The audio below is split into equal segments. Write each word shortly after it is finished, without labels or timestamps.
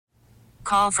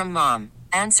call from mom.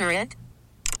 Answer it.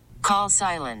 Call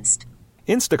silenced.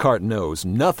 Instacart knows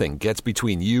nothing gets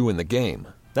between you and the game.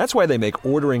 That's why they make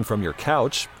ordering from your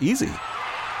couch easy.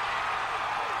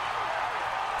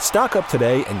 Stock up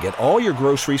today and get all your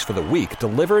groceries for the week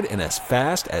delivered in as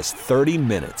fast as 30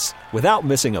 minutes without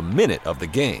missing a minute of the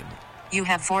game. You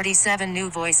have 47 new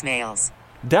voicemails.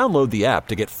 Download the app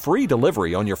to get free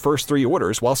delivery on your first 3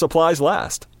 orders while supplies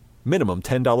last. Minimum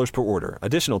 $10 per order.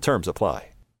 Additional terms apply.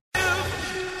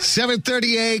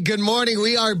 7:38. Good morning.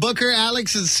 We are Booker,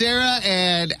 Alex, and Sarah.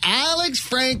 And Alex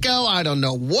Franco, I don't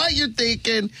know what you're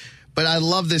thinking, but I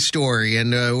love this story.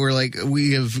 And we're like,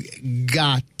 we have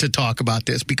got to talk about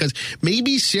this because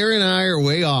maybe Sarah and I are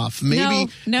way off.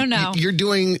 Maybe No. You're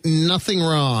doing nothing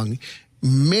wrong.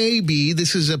 Maybe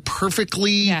this is a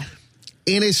perfectly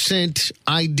innocent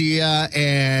idea,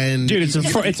 and dude,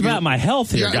 it's about my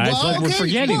health here, guys. Well, we're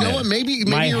forgetting that. Maybe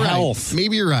my you're health. Right.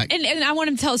 Maybe you're right. And I want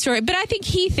him to tell a story, but I think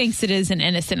he thinks it is an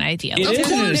innocent idea. It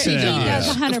is an innocent idea. He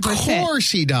does 100%. Of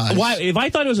course he does. Why? If I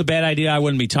thought it was a bad idea, I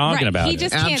wouldn't be talking about it. He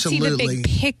just can't see the big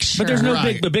picture. But there's no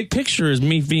the big picture is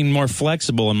me being more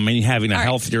flexible and me having a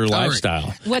healthier lifestyle.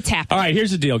 Right. What's happening? All right,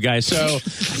 here's the deal, guys. So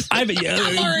I'm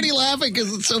already laughing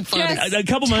because it's so funny. A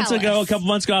couple months ago,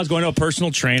 I was going to a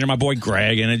personal trainer, my boy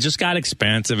Greg, and it just got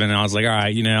expensive, and I was like, all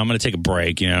right, I'm going to take a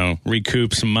break,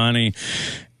 recoup some money.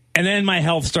 And then my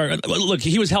health started. Look,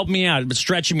 he was helping me out, but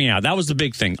stretching me out. That was the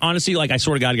big thing. Honestly, I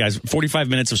swear to God, guys, 45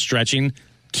 minutes of stretching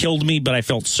killed me, but I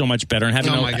felt so much better. And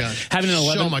having having an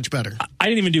 11, so much better. I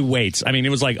didn't even do weights. I mean, it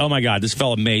was like, oh my God, this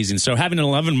felt amazing. So having an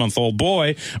 11-month-old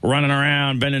boy running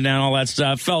around, bending down, all that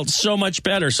stuff felt so much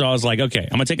better. So I was like, okay,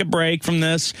 I'm going to take a break from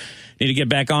this. Need to get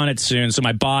back on it soon. So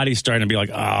my body's starting to be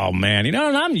like, oh man, and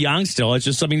I'm young still. It's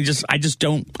just, I'm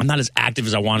not as active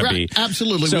as I want to be.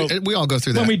 Absolutely. So we all go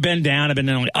through that. When we bend down, I've been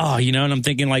like, and I'm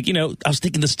thinking I was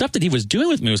thinking the stuff that he was doing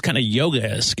with me was kind of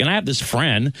yoga-esque. And I have this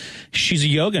friend, she's a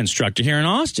yoga instructor here in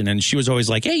Austin. And she was always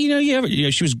like,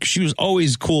 hey, she was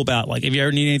always cool about if you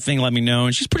ever need anything, let me know.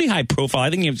 And she's pretty high profile.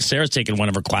 I think Sarah's taken one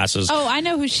of her classes. Oh, I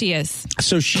know who she is.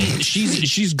 So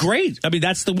she's great. I mean,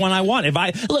 that's the one I want.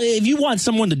 If you want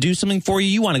someone to do something for you,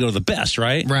 you want to go to the best,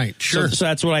 right? Right, sure. So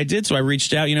that's what I did. So I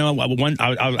reached out.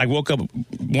 I woke up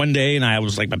one day and I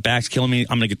was like, my back's killing me.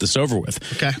 I'm going to get this over with.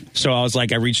 Okay. So I was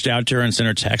like, I reached out to her and sent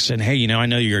her a text saying, hey, I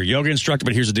know you're a yoga instructor,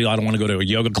 but here's the deal. I don't want to go to a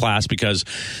yoga class because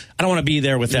I don't want to be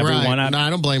there with everyone. Right. No, I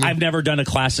don't blame you. I've never done a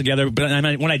class together, but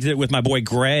when I did it with my boy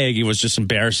Greg, it was just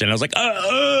embarrassing. I was like,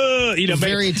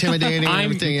 very intimidating.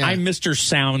 I'm Mr.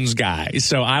 Sounds guy,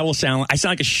 so I sound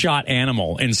like a shot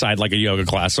animal inside like a yoga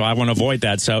class. So I want to avoid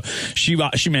that. So she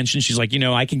mentioned, she's like,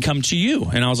 I can come to you,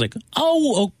 and I was like,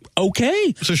 oh,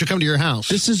 okay. So she'll come to your house.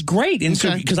 This is great, and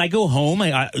so because I go home,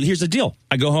 here's the deal.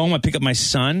 I go home, I pick up my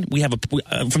son. We have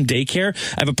from daycare.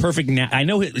 I have a perfect nap. I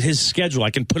know his schedule.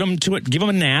 I can put him to it, give him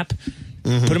a nap.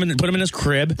 Mm-hmm. Put him in his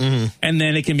crib, and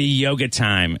then it can be yoga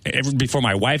time before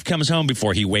my wife comes home,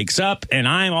 before he wakes up, and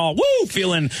I'm all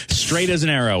feeling straight as an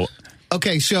arrow.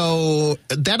 Okay, so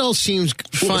that all seems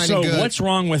fine and good. So what's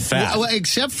wrong with that? Well,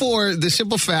 except for the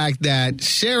simple fact that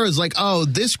Sarah's like, oh,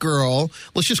 this girl,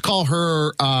 let's just call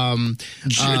her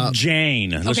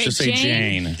Jane. Let's just say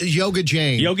Jane. Yoga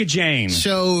Jane. Yoga Jane.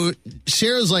 So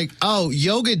Sarah's like, oh,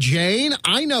 Yoga Jane?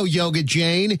 I know Yoga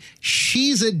Jane.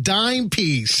 She's a dime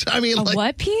piece. I mean,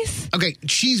 what piece? Okay,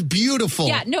 she's beautiful.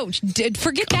 Yeah, no,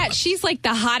 forget that. She's like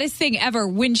the hottest thing ever.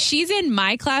 When she's in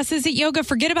my classes at yoga,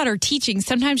 forget about her teaching.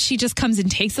 Sometimes she just comes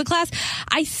and takes the class.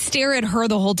 I stare at her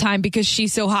the whole time because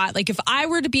she's so hot. Like if I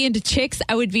were to be into chicks,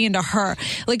 I would be into her.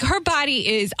 Like her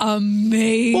body is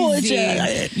amazing. Well,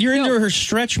 you're into her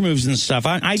stretch moves and stuff.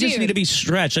 I just need to be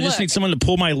stretched. I just need someone to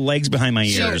pull my legs behind my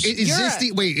ears. So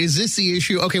is this the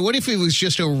issue? Okay, what if it was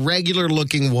just a regular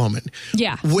looking woman?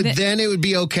 Yeah. Then it would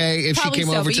be okay if she came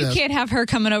over to you can't have her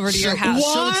coming over to your house.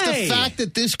 So it's the fact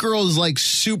that this girl is like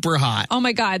super hot. Oh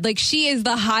my God. Like she is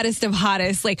the hottest of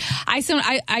hottest. Like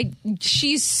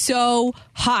she's so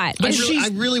hot. I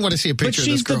really want to see a picture of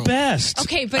this girl. But she's the best.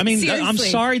 Okay, but seriously. I'm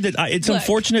sorry that it's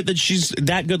unfortunate that she's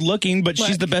that good looking, but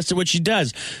she's the best at what she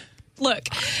does. Look,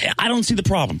 I don't see the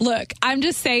problem. Look, I'm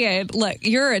just saying,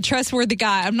 you're a trustworthy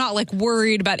guy. I'm not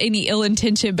worried about any ill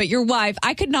intention, but your wife,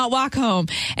 I could not walk home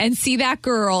and see that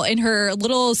girl in her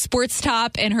little sports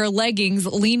top and her leggings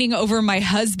leaning over my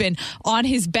husband on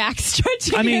his back,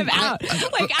 stretching him out.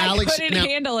 Alex, I couldn't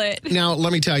handle it. Now,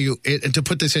 let me tell you, to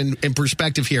put this in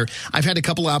perspective here, I've had a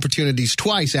couple of opportunities,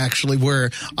 twice actually, where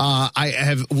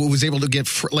I was able to get,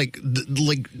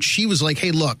 she was like, hey,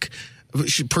 look,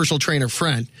 personal trainer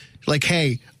friend, like,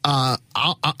 hey,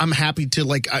 I'm happy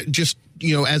to just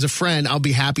as a friend, I'll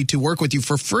be happy to work with you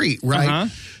for free, right?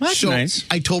 Uh-huh. That's so nice.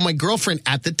 I told my girlfriend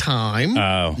at the time,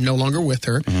 no longer with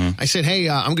her, I said, hey,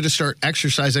 I'm going to start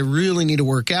exercise. I really need to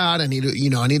work out. I need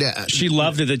to, She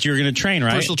loved it that you were going to train,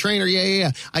 right? personal trainer.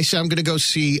 Yeah. I said, I'm going to go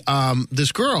see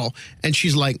this girl. And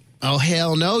she's like, oh,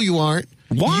 hell no, you aren't.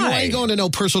 Why? You ain't going to no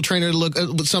personal trainer to look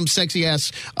with some sexy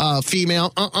ass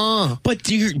female. But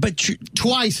you're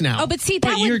Twice now. Oh, but see,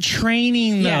 but that you're would...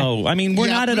 training though. I mean, we're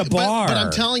Yeah, not at a bar. But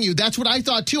I'm telling you, that's what I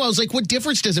thought too. I was like, what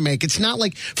difference does it make? It's not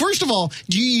like, first of all,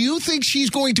 do you think she's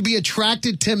going to be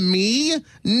attracted to me?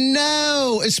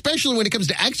 No, especially when it comes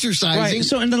to exercising. Right.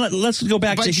 So, and then let's go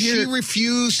back But to she here.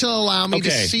 refused to allow me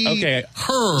to see her.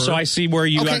 So I see where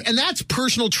you. Okay, and that's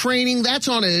personal training. That's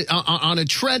on a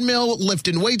treadmill,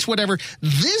 lifting weights, whatever.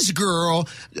 This girl,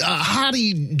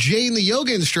 Hottie Jane, the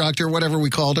yoga instructor, whatever we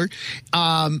called her,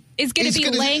 is going to be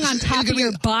laying on top of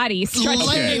your body, stretching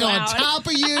laying you on out. top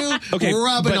of you, Okay,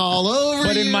 rubbing but- all over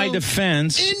But you. in my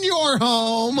defense, in your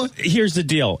home. here's the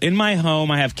deal. In my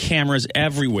home, I have cameras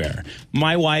everywhere.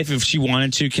 My wife, if she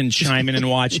wanted to, can chime in and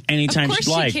watch anytime Of course she'd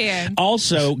she like. can.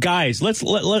 Also, guys,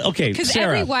 okay, Because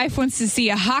Sarah. every wife wants to see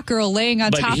a hot girl laying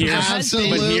on But top of her here's- husband.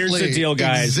 Absolutely. But here's the deal,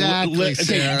 guys. Exactly,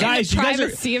 Sarah. guys, In the you guys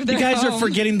privacy are of their you guys are home.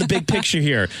 forgetting the big picture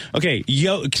here. Okay,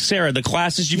 Sarah, the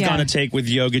classes you've Yeah. gone to take with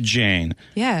Yoga Jane.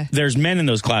 Yeah. There's men in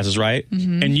those classes, right?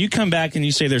 Mm-hmm. And you come back and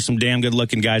you say there's some damn good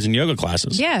looking guys in yoga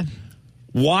classes. Yeah.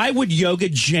 Why would Yoga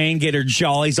Jane get her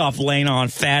jollies off laying on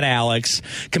Fat Alex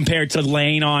compared to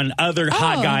laying on other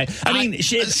hot guy? I mean,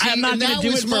 I'm not going to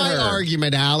do it for her. That was my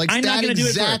argument, Alex. I'm not that gonna do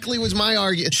it for her. exactly was my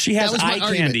argument. She That has was my eye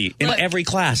argument. candy in every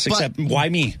class, except why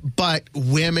me? But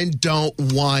women don't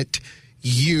want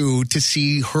you to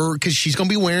see her because she's going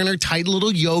to be wearing her tight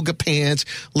little yoga pants,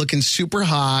 looking super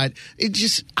hot. It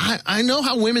just, I know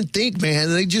how women think,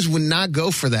 man. They just would not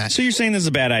go for that. So you're saying this is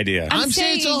a bad idea? I'm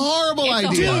saying it's a horrible it's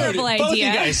idea. A horrible Both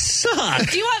idea. you guys suck.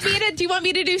 Do you want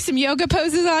me to do some yoga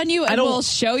poses on you, and we'll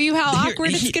show you how awkward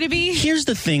it's going to be? Here's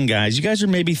the thing, guys. You guys are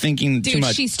maybe thinking too Dude,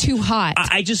 much. she's too hot.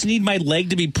 I just need my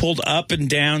leg to be pulled up and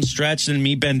down, stretched, and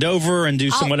me bend over and do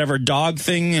some whatever dog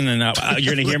thing, and then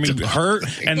you're going to hear me hurt,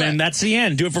 and then that's the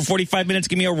end. Do it for 45 minutes.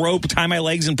 Give me a rope, tie my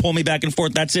legs, and pull me back and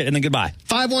forth. That's it, and then goodbye.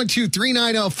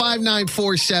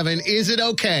 512-390-5947. Is it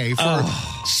okay for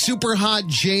super hot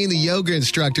Jane, the yoga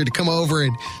instructor, to come over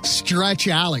and stretch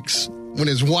Alex when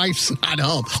his wife's not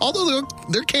home? Although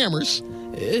they're cameras.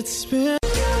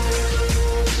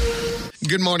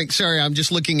 Good morning. Sorry, I'm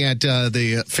just looking at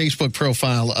the Facebook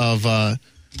profile of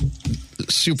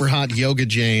super hot yoga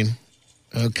Jane.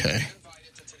 Okay.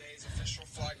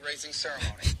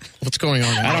 What's going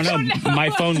on? I don't know. My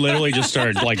phone literally just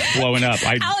started blowing up.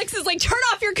 Alex is like, turn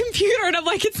off your computer, and I'm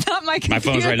like, it's not my computer. My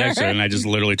phone's right next to it, and I just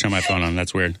literally turned my phone on.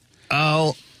 That's weird.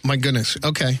 Oh, my goodness.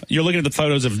 Okay. You're looking at the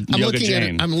photos of Yoga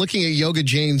Jane. I'm looking at Yoga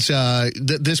Jane's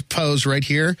this pose right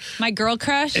here. My girl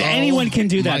crush. Anyone can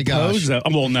do my that gosh. pose, though.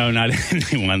 Well, no, not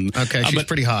anyone. Okay, she's but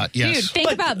pretty hot. Yes. Dude,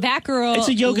 think about that girl it's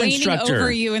a yoga leaning instructor.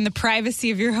 over you in the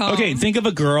privacy of your home. Okay, think of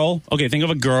a girl. Think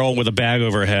of a girl with a bag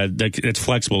over her head that's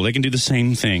flexible. They can do the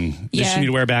same thing. Does Yeah. she need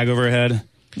to wear a bag over her head?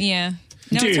 Yeah.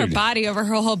 No, it's her Dude. body over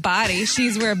her whole body.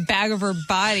 She's wear a bag over her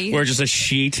body. Wear just a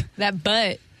sheet? That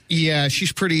butt. Yeah,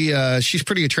 she's pretty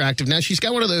attractive. Now she's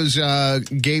got one of those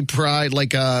gay pride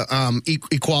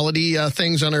equality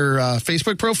things on her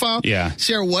Facebook profile. Yeah.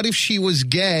 Sarah, what if she was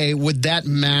gay? Would that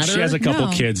matter? She has a couple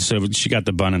No. kids, so she got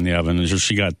the bun in the oven. So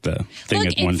she got the thing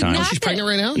Look, at one it's time. not She's pregnant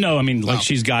right now? No, I mean,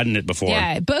 she's gotten it before.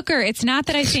 Yeah, Booker, it's not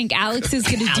that I think Alex is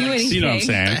going to do anything. You know what I'm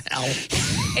saying?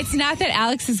 It's not that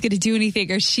Alex is going to do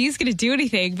anything or she's going to do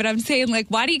anything, but I'm saying,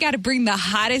 why do you got to bring the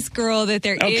hottest girl that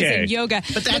there is Okay. in yoga?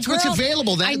 But that's The what's girl-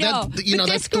 available. I know. That's But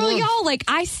this the girl, one. y'all,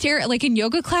 I stare at, in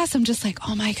yoga class, I'm just like,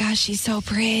 oh my gosh, she's so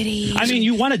pretty. I mean,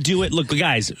 you want to do it. Look,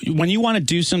 guys, when you want to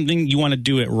do something, you want to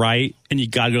do it right, and you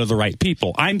got to go to the right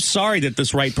people. I'm sorry that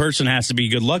this right person has to be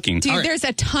good looking. Dude, right. there's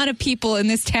a ton of people in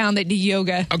this town that do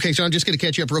yoga. Okay, so I'm just going to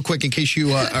catch you up real quick in case you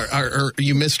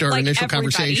you missed our initial everybody.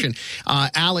 conversation.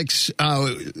 Alex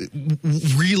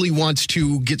really wants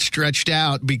to get stretched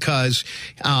out because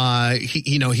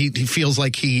he feels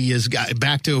like he is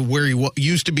back to where he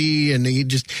used to be, and he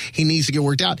needs to get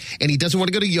worked out, and he doesn't want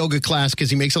to go to yoga class because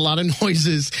he makes a lot of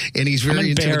noises and he's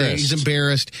very intimidated. He's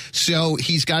embarrassed. So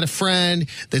he's got a friend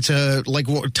that's a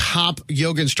top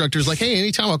yoga instructor. Is like, hey,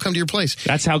 anytime I'll come to your place.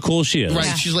 That's how cool she is. Right.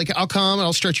 Yeah. She's like, I'll come and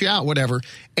I'll stretch you out, whatever.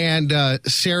 And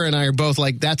Sarah and I are both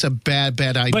like, that's a bad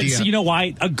idea. But see, you know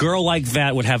why? A girl like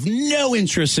that would have no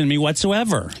interest in me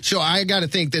whatsoever. So I got to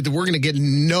think that we're going to get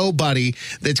nobody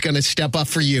that's going to step up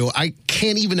for you. I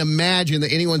can't even imagine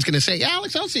that anyone's going to say,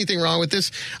 Alex, I don't see anything wrong with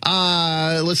this.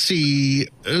 Let's see.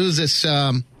 Who's this?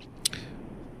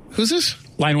 Who's this?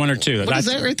 Line 1 or 2. What is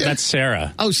that right there? That's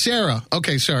Sarah. Oh, Sarah.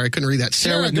 Okay, sorry. I couldn't read that.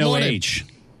 Sarah, good no morning. H.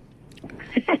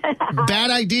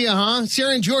 Bad idea, huh?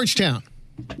 Sarah in Georgetown.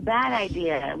 Bad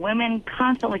idea. Women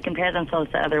constantly compare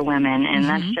themselves to other women, and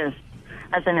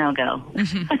that's a no-go.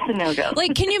 That's a no-go.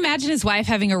 Like, can you imagine his wife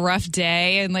having a rough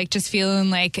day and, like, just feeling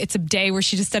like it's a day where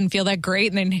she just doesn't feel that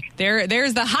great, and then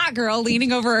there's the hot girl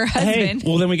leaning over her husband. Hey,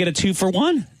 well, then we get a 2 for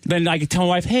 1. Then I could tell my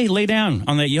wife, hey, lay down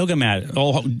on that yoga mat.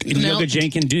 Oh, yoga Jane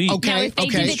can do you. Okay, if they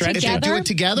okay. did it If they do it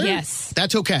together? Yes.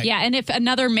 That's okay. Yeah, and if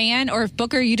another man or if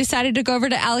Booker, you decided to go over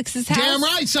to Alex's house. Damn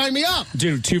right. Sign me up.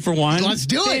 Dude, 2 for 1. Let's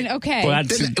do it. Then, okay. Well,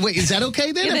 that's, Wait, is that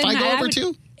okay then Yeah, if then I go I over would-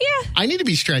 too? Yeah. I need to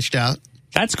be stretched out.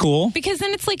 that's cool. Because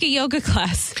then it's like a yoga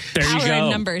class. There you Power go. in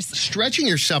numbers. Stretching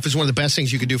yourself is one of the best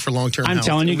things you can do for long-term I'm health.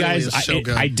 telling you It really guys, is so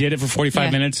good. I did it for 45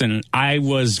 Yeah. minutes, and I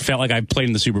felt like I played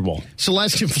in the Super Bowl.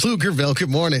 Celeste in Pflugerville, good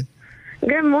morning.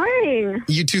 Good morning.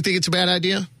 You two think it's a bad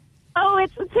idea? Oh,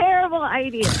 it's a terrible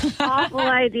idea. Awful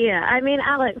idea. I mean,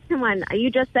 Alex, come on.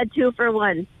 You just said 2 for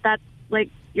 1. That's like,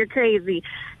 you're crazy.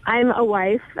 I'm a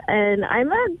wife, and I'm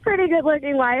a pretty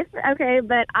good-looking wife, okay,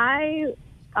 but I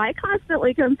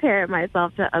constantly compare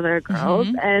myself to other girls,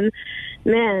 and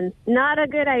man, not a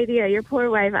good idea. Your poor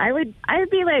wife. I'd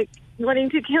be like wanting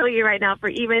to kill you right now for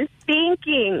even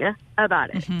thinking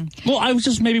about it. Well, I was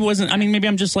just maybe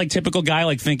I'm just like typical guy,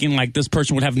 like thinking like this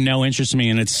person would have no interest in me,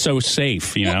 and it's so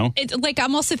safe, you know? It's like,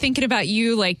 I'm also thinking about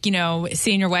you, like, you know,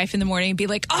 seeing your wife in the morning and be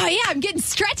like, oh, yeah, I'm getting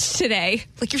stretched today.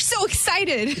 Like, you're so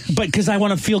excited. But because I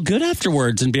want to feel good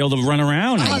afterwards and be able to run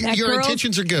around. Oh, that Your girl-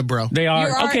 intentions are good, bro. They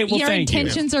are. Okay, well, your thank you.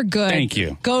 intentions are good. Thank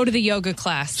you. Go to the yoga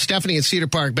class. Stephanie in Cedar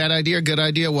Park, bad idea, good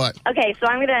idea, what? Okay, so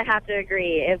I'm going to have to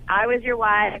agree. If I was your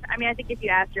wife, I mean, I think if you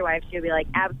asked your wife, she would be like,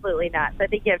 absolutely not. So I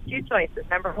think you have 2 choices.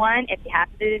 Number 1, if you have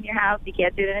to do it in your house, you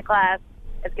can't do it in a class,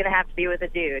 it's going to have to be with a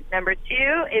dude. Number 2,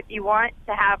 if you want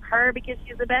to have her because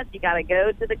she's the best, you got to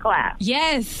go to the class.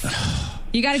 Yes.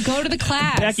 You got to go to the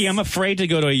class. Becky, I'm afraid to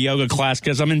go to a yoga class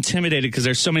because I'm intimidated because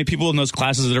there's so many people in those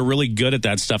classes that are really good at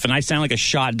that stuff. And I sound like a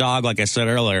shot dog, like I said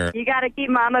earlier. You got to keep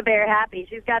Mama Bear happy.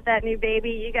 She's got that new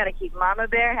baby. You got to keep Mama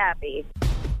Bear happy.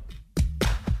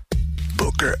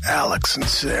 Booker, Alex, and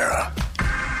Sarah.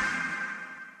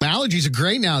 Allergies are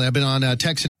great now. They've been on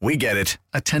Texas. We get it.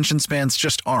 Attention spans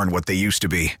just aren't what they used to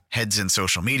be. Heads in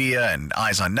social media and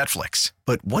eyes on Netflix.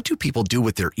 But what do people do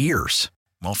with their ears?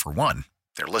 Well, for one,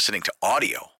 they're listening to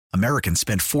audio. Americans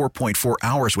spend 4.4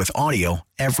 hours with audio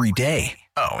every day.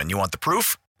 Oh, and you want the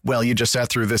proof? Well, you just sat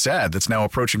through this ad that's now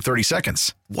approaching 30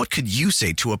 seconds. What could you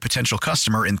say to a potential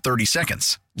customer in 30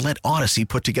 seconds? Let Odyssey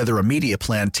put together a media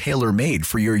plan tailor-made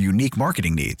for your unique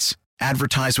marketing needs.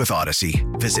 Advertise with Odyssey.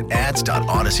 Visit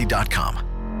ads.odyssey.com.